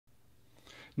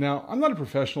Now, I'm not a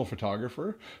professional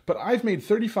photographer, but I've made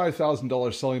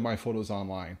 $35,000 selling my photos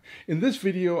online. In this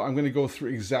video, I'm going to go through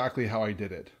exactly how I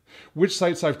did it. Which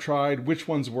sites I've tried, which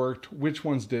ones worked, which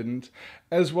ones didn't,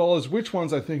 as well as which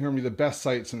ones I think are going to be the best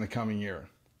sites in the coming year.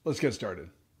 Let's get started.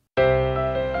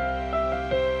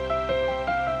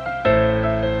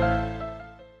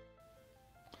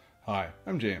 Hi,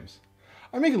 I'm James.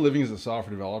 I make a living as a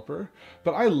software developer,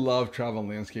 but I love travel and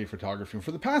landscape photography. And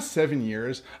for the past 7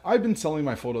 years, I've been selling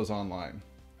my photos online.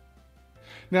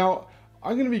 Now,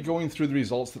 I'm going to be going through the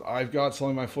results that I've got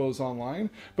selling my photos online,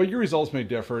 but your results may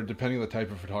differ depending on the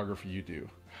type of photography you do.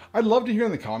 I'd love to hear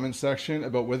in the comments section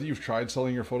about whether you've tried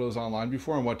selling your photos online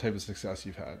before and what type of success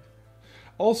you've had.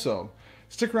 Also,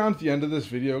 stick around at the end of this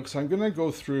video because I'm going to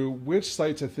go through which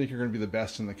sites I think are going to be the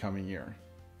best in the coming year.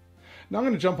 Now I'm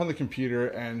going to jump on the computer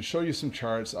and show you some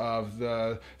charts of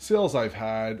the sales I've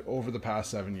had over the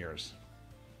past 7 years.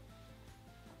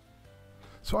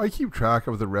 So I keep track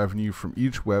of the revenue from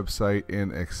each website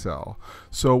in Excel.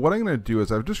 So what I'm going to do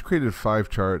is I've just created 5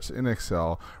 charts in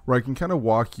Excel where I can kind of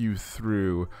walk you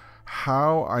through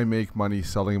how I make money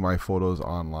selling my photos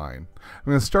online. I'm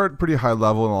going to start pretty high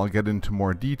level and I'll get into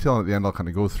more detail, and at the end I'll kind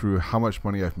of go through how much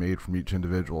money I've made from each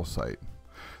individual site.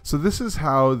 So this is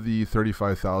how the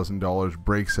 $35,000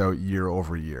 breaks out year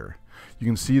over year. You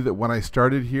can see that when I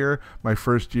started here, my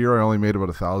first year I only made about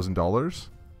 $1,000.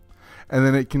 And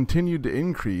then it continued to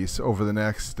increase over the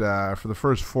next, for the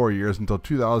first 4 years until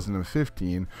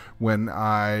 2015, when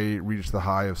I reached the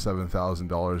high of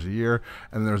 $7,000 a year.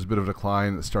 And there's a bit of a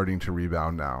decline that's starting to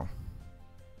rebound now.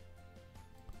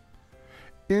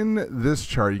 In this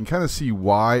chart, you can kind of see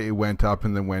why it went up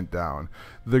and then went down.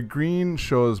 The green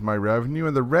shows my revenue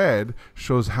and the red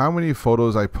shows how many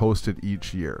photos I posted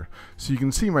each year. So you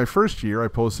can see my first year I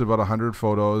posted about 100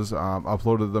 photos,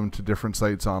 uploaded them to different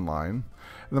sites online.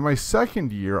 And then my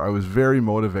second year I was very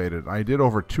motivated. I did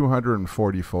over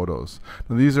 240 photos.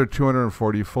 Now these are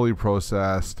 240 fully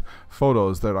processed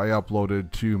photos that I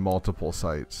uploaded to multiple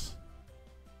sites.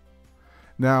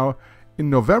 Now, in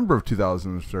November of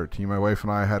 2013, my wife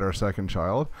and I had our second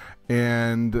child,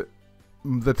 and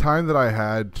the time that I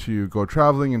had to go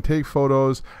traveling and take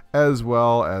photos as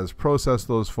well as process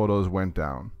those photos went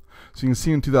down. So you can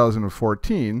see in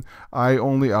 2014, I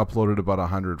only uploaded about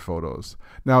 100 photos.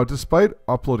 Now, despite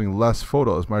uploading less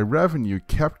photos, my revenue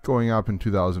kept going up in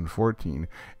 2014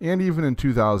 and even in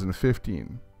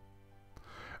 2015,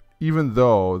 even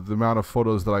though the amount of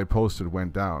photos that I posted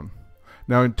went down.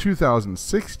 Now in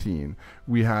 2016,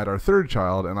 we had our third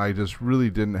child, and I just really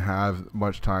didn't have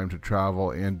much time to travel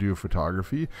and do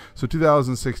photography. So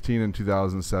 2016 and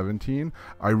 2017,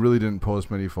 I really didn't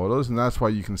post many photos, and that's why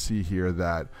you can see here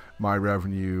that my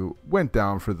revenue went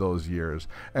down for those years.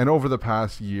 And over the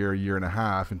past year, year and a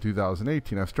half, in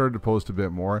 2018, I've started to post a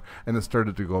bit more, and it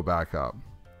started to go back up.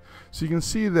 So you can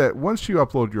see that once you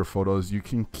upload your photos, you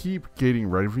can keep getting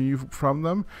revenue from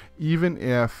them, even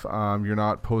if you're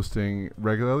not posting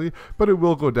regularly, but it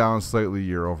will go down slightly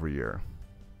year over year.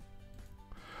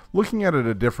 Looking at it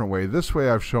a different way, this way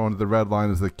I've shown the red line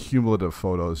is the cumulative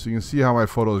photos. So you can see how my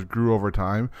photos grew over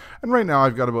time. And right now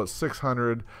I've got about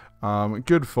 600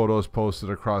 good photos posted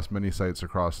across many sites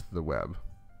across the web.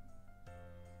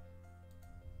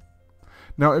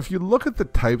 Now, if you look at the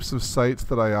types of sites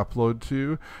that I upload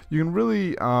to, you can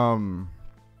really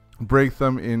break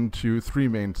them into 3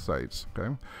 main sites.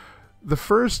 Okay, the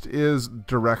first is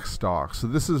direct stock. So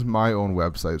this is my own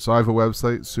website. So I have a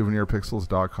website,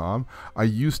 souvenirpixels.com. I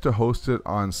used to host it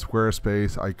on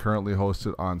Squarespace. I currently host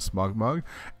it on SmugMug,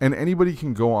 and anybody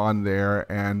can go on there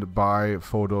and buy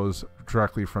photos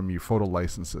directly from me, photo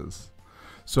licenses.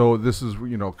 So this is,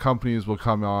 companies will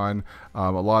come on, a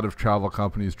lot of travel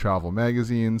companies, travel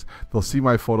magazines, they'll see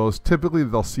my photos. Typically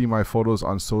they'll see my photos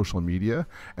on social media,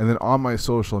 and then on my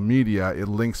social media it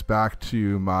links back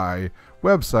to my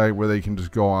website where they can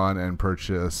just go on and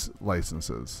purchase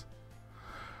licenses.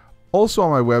 Also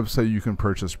on my website you can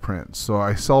purchase prints. So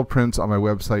I sell prints on my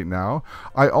website now.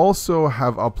 I also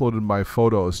have uploaded my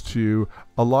photos to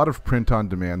a lot of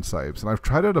print-on-demand sites, and I've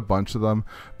tried out a bunch of them,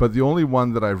 but the only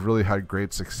one that I've really had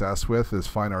great success with is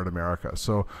Fine Art America.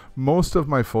 So most of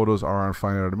my photos are on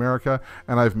Fine Art America,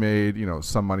 and I've made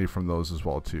some money from those as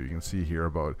well too. You can see here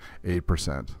about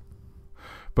 8%.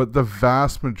 But the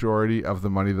vast majority of the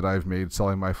money that I've made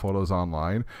selling my photos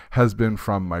online has been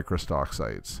from microstock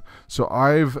sites. So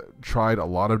I've tried a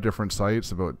lot of different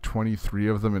sites, about 23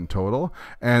 of them in total,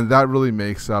 and that really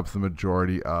makes up the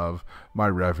majority of my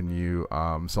revenue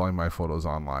selling my photos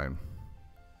online.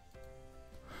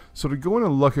 So to go in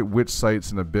and look at which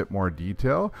sites in a bit more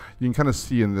detail, you can kind of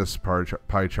see in this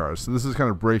pie chart. So this is kind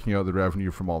of breaking out the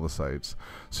revenue from all the sites.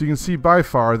 So you can see by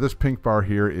far this pink bar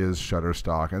here is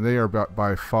Shutterstock, and they are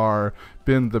by far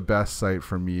been the best site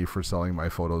for me for selling my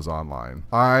photos online.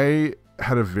 I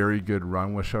had a very good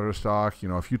run with Shutterstock. You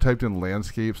know, if you typed in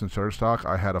landscapes in Shutterstock,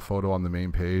 I had a photo on the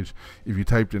main page. If you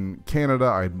typed in Canada,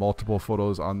 I had multiple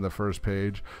photos on the first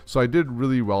page. So I did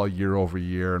really well year over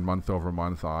year and month over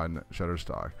month on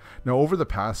Shutterstock. Now, over the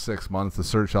past 6 months, the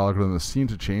search algorithm has seemed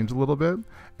to change a little bit,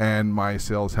 and my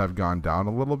sales have gone down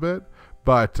a little bit.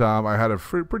 But I had a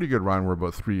pretty good run where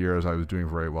about 3 years I was doing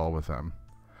very well with them.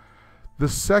 The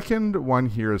second one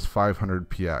here is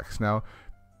 500px. Now,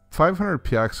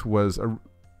 500px was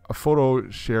a photo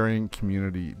sharing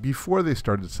community before they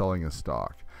started selling as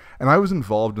stock. And I was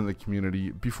involved in the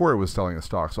community before it was selling as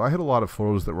stock. So I had a lot of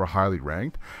photos that were highly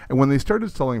ranked. And when they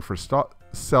started selling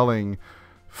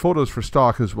photos for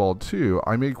stock as well too,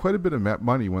 I made quite a bit of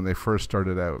money when they first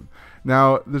started out.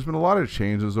 Now, there's been a lot of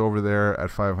changes over there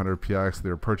at 500px. They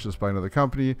were purchased by another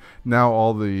company. Now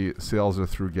all the sales are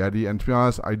through Getty. And to be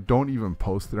honest, I don't even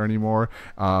post there anymore.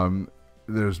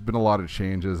 There's been a lot of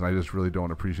changes, and I just really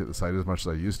don't appreciate the site as much as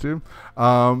I used to.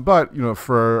 But, you know,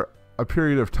 for a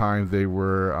period of time, they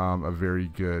were a very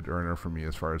good earner for me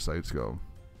as far as sites go.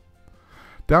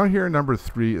 Down here, number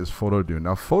 3 is Photodune.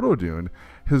 Now, Photodune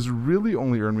has really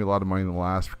only earned me a lot of money in the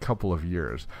last couple of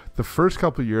years. The first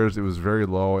couple of years, it was very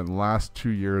low, and the last 2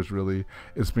 years, really,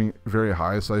 it's been very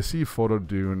high. So I see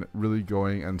Photodune really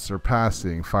going and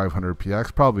surpassing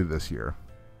 500px probably this year.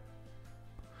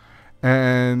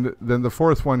 And then the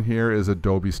fourth one here is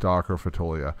Adobe Stock or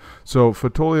Fotolia. So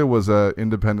Fotolia was an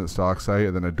independent stock site,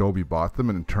 and then Adobe bought them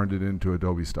and turned it into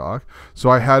Adobe Stock. So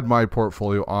I had my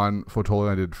portfolio on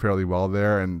Fotolia. I did fairly well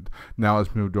there, and now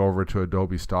it's moved over to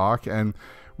Adobe Stock. And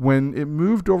when it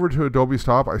moved over to Adobe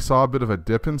Stock, I saw a bit of a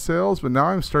dip in sales, but now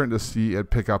I'm starting to see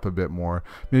it pick up a bit more,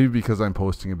 maybe because I'm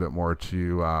posting a bit more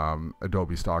to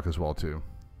Adobe Stock as well too.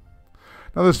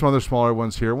 Now there's some other smaller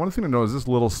ones here. One thing to know is this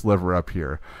little sliver up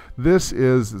here. It's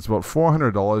about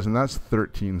 $400, and that's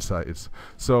 13 sites.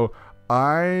 So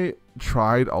I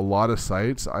tried a lot of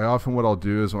sites. What I'll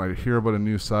do is when I hear about a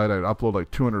new site, I'd upload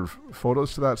like 200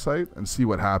 photos to that site and see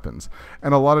what happens.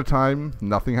 And a lot of time,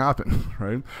 nothing happens,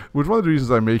 right? Which is one of the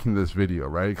reasons I'm making this video,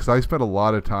 right? Because I spent a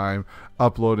lot of time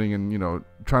uploading and, you know,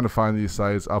 trying to find these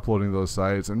sites, uploading those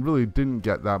sites, and really didn't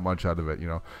get that much out of it. You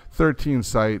know, 13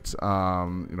 sites, you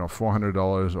know,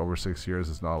 $400 over 6 years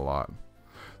is not a lot.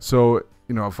 So,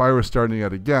 you know, if I were starting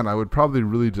out again, I would probably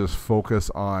really just focus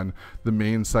on the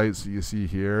main sites that you see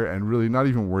here and really not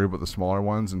even worry about the smaller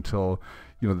ones until,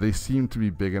 you know, they seem to be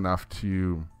big enough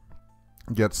to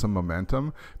get some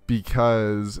momentum,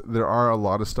 because there are a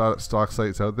lot of stock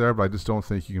sites out there, but I just don't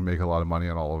think you can make a lot of money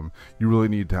on all of them. You really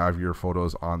need to have your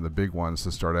photos on the big ones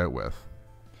to start out with.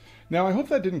 Now, I hope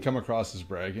that didn't come across as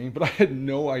bragging, but I had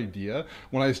no idea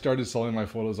when I started selling my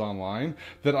photos online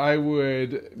that I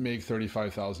would make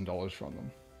 $35,000 from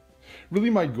them. Really,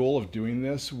 my goal of doing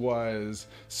this was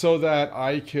so that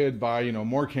I could buy, you know,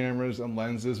 more cameras and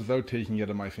lenses without taking it out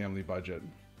of my family budget.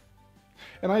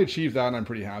 And I achieved that, and I'm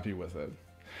pretty happy with it.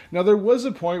 Now, there was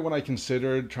a point when I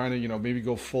considered trying to, you know, maybe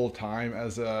go full-time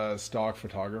as a stock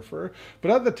photographer,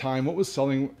 but at the time, what was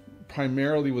selling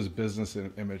primarily was business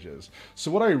images.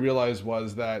 So what I realized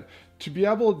was that to be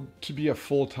able to be a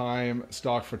full-time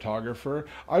stock photographer,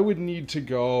 I would need to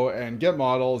go and get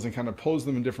models and kind of pose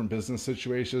them in different business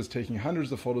situations, taking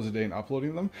hundreds of photos a day and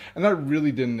uploading them. And that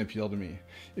really didn't appeal to me.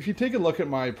 If you take a look at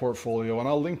my portfolio, and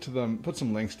I'll link to them, put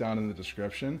some links down in the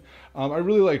description, I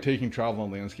really like taking travel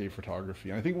and landscape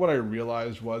photography. And I think what I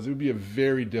realized was it would be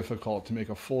very difficult to make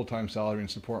a full-time salary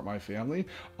and support my family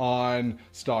on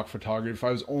stock photography if I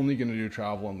was only going to do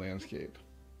travel and landscape.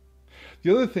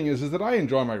 The other thing is that I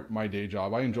enjoy my day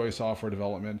job. I enjoy software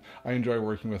development. I enjoy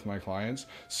working with my clients.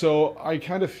 So I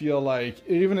kind of feel like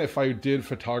even if I did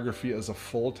photography as a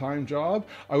full-time job,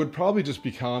 I would probably just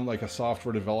become like a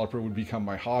software developer would become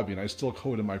my hobby, and I still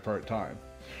code in my part-time.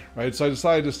 Right, so I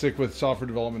decided to stick with software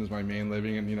development as my main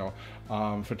living, and, you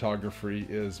know, photography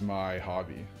is my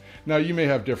hobby. Now, you may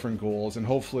have different goals, and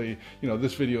hopefully, you know,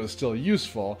 this video is still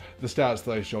useful, the stats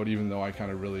that I showed, even though I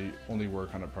kind of really only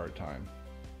work on it part-time.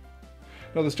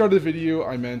 Now, at the start of the video,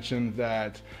 I mentioned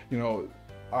that, you know,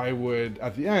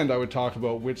 at the end, I would talk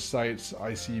about which sites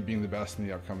I see being the best in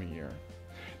the upcoming year.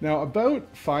 Now, about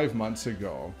 5 months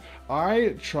ago,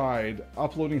 I tried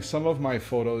uploading some of my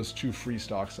photos to free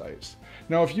stock sites.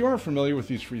 Now, if you aren't familiar with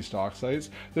these free stock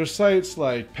sites, there's sites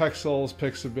like Pexels,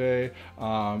 Pixabay,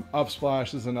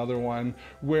 Upsplash is another one,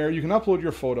 where you can upload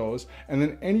your photos and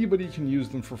then anybody can use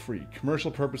them for free, commercial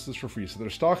purposes for free. So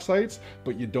they're stock sites,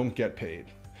 but you don't get paid.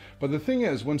 But the thing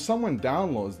is, when someone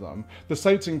downloads them, the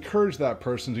sites encourage that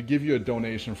person to give you a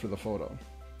donation for the photo.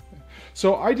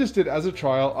 So I just did, as a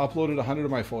trial, uploaded 100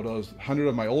 of my photos, 100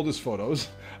 of my oldest photos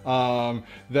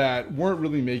that weren't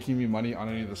really making me money on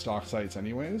any of the stock sites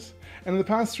anyways. And in the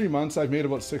past 3 months, I've made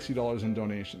about $60 in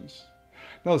donations.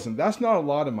 Now listen, that's not a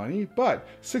lot of money, but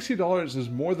 $60 is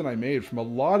more than I made from a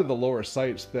lot of the lower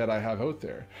sites that I have out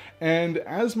there. And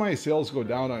as my sales go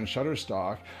down on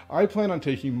Shutterstock, I plan on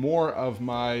taking more of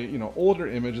my older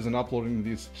images and uploading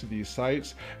these to these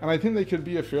sites. And I think they could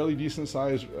be a fairly decent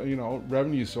sized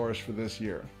revenue source for this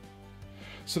year.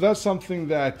 So that's something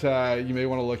that you may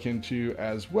want to look into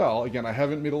as well. Again, I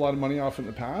haven't made a lot of money off it in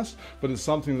the past, but it's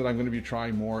something that I'm going to be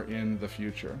trying more in the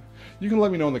future. You can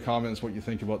let me know in the comments what you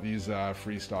think about these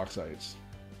free stock sites.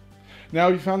 Now,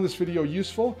 if you found this video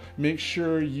useful, make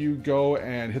sure you go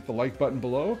and hit the like button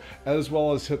below, as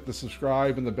well as hit the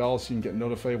subscribe and the bell so you can get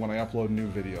notified when I upload new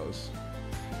videos.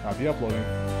 Happy uploading.